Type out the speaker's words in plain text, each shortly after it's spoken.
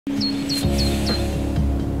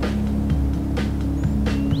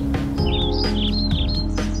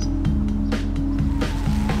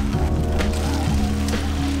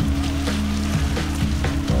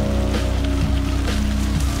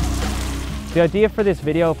The idea for this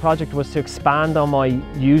video project was to expand on my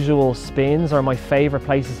usual spins or my favourite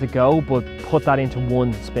places to go, but put that into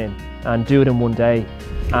one spin and do it in one day.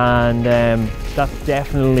 And that's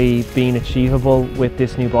definitely been achievable with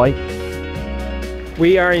this new bike.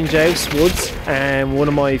 We are in Jouse Woods, one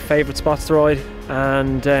of my favourite spots to ride,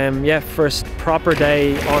 and yeah, first proper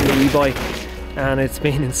day on the e-bike, and it's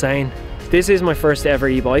been insane. This is my first ever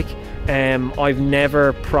e-bike. I've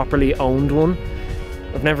never properly owned one.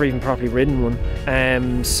 I've never even properly ridden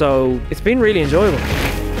one, so it's been really enjoyable.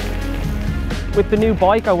 With the new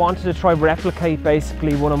bike, I wanted to try replicate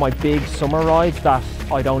basically one of my big summer rides that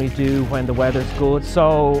I'd only do when the weather's good.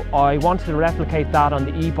 So I wanted to replicate that on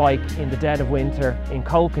the e-bike in the dead of winter in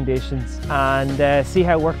cold conditions and see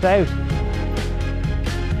how it worked out.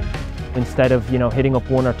 Instead of, you know, hitting up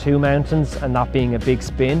one or two mountains and that being a big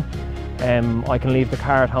spin, I can leave the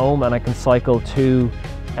car at home and I can cycle to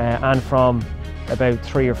and from about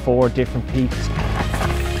 3 or 4 different peaks.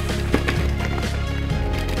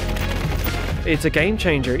 It's a game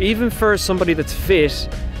changer, even for somebody that's fit,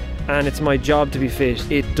 and it's my job to be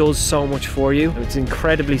fit. It does so much for you. It's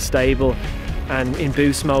incredibly stable, and in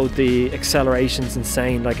boost mode the acceleration's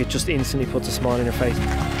insane. Like, it just instantly puts a smile on your face.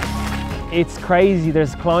 It's crazy.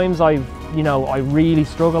 There's climbs I really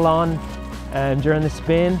struggle on during the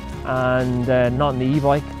spin, and not in the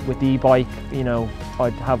e-bike. With the e-bike, you know,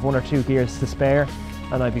 I'd have 1 or 2 gears to spare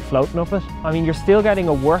and I'd be floating up it. I mean, you're still getting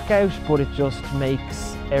a workout, but it just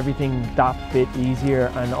makes everything that bit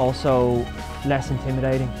easier and also less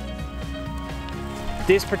intimidating.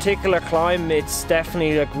 This particular climb, it's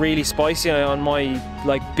definitely like really spicy on my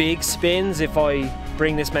like big spins. If I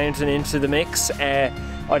bring this mountain into the mix,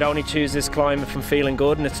 I'd only choose this climb if I'm feeling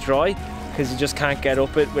good and it's dry, because you just can't get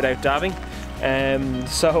up it without dabbing.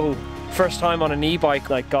 So first time on an e-bike,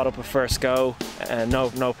 like, got up a first go,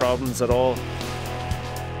 no problems at all.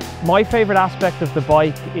 My favourite aspect of the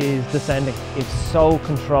bike is descending. It's so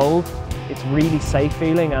controlled, it's really safe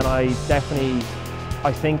feeling, and I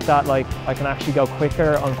think that, like, I can actually go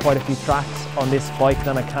quicker on quite a few tracks on this bike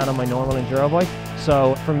than I can on my normal enduro bike.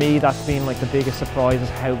 So for me, that's been like the biggest surprise, is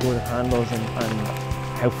how good it handles and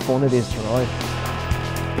how fun it is to ride.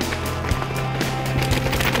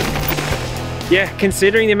 Yeah,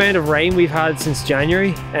 considering the amount of rain we've had since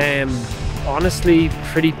January, honestly,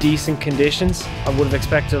 pretty decent conditions. I would have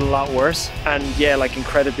expected a lot worse, and yeah, like,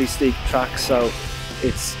 incredibly steep tracks, so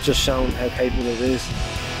it's just shown how capable it is.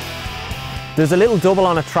 There's a little double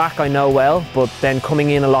on a track I know well, but then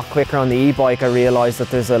coming in a lot quicker on the e-bike, I realised that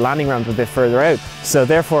there's a landing ramp a bit further out, so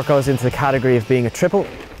therefore it goes into the category of being a triple.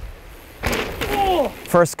 Oh.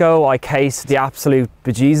 First go, I cased the absolute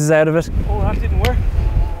bejesus out of it. Oh, that didn't work.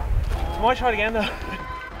 I might try it again though.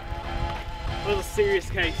 A little serious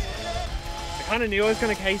case. I kind of knew I was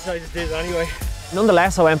going to case it, I just did it anyway.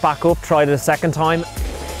 Nonetheless, I went back up, tried it a second time.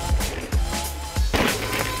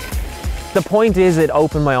 The point is, it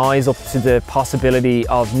opened my eyes up to the possibility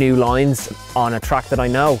of new lines on a track that I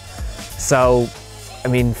know. So, I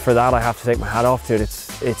mean, for that I have to take my hat off to it.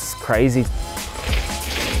 It's crazy.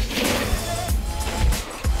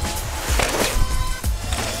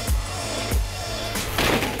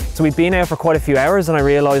 So we'd been out for quite a few hours, and I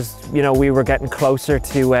realised, you know, we were getting closer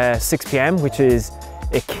to 6 p.m, which is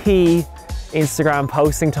a key Instagram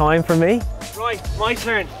posting time for me. Right, my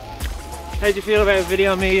turn. How'd you feel about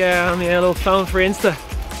videoing me on the little phone for Insta?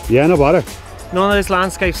 Yeah, no bother. None of this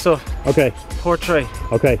landscape stuff. Okay. Portrait.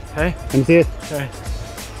 Okay. Okay. Let me see it. Okay.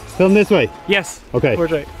 Film this way? Yes. Okay.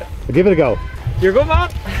 Portrait. I'll give it a go. You're good,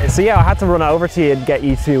 man. So yeah, I had to run over to you and get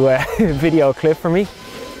you to video a clip for me,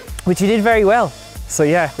 which you did very well. So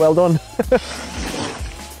yeah, well done.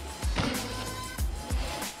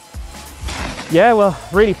 Yeah, well,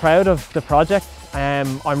 really proud of the project.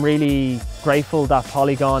 I'm really grateful that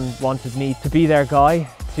Polygon wanted me to be their guy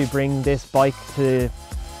to bring this bike to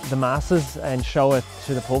the masses and show it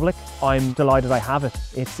to the public. I'm delighted I have it.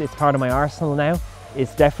 It's part of my arsenal now.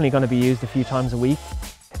 It's definitely going to be used a few times a week.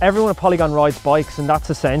 Everyone at Polygon rides bikes, and that's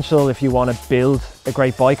essential if you want to build a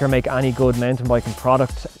great bike or make any good mountain biking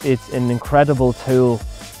product. It's an incredible tool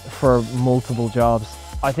for multiple jobs.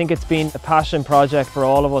 I think it's been a passion project for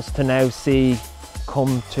all of us to now see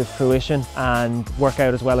come to fruition and work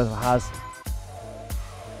out as well as it has.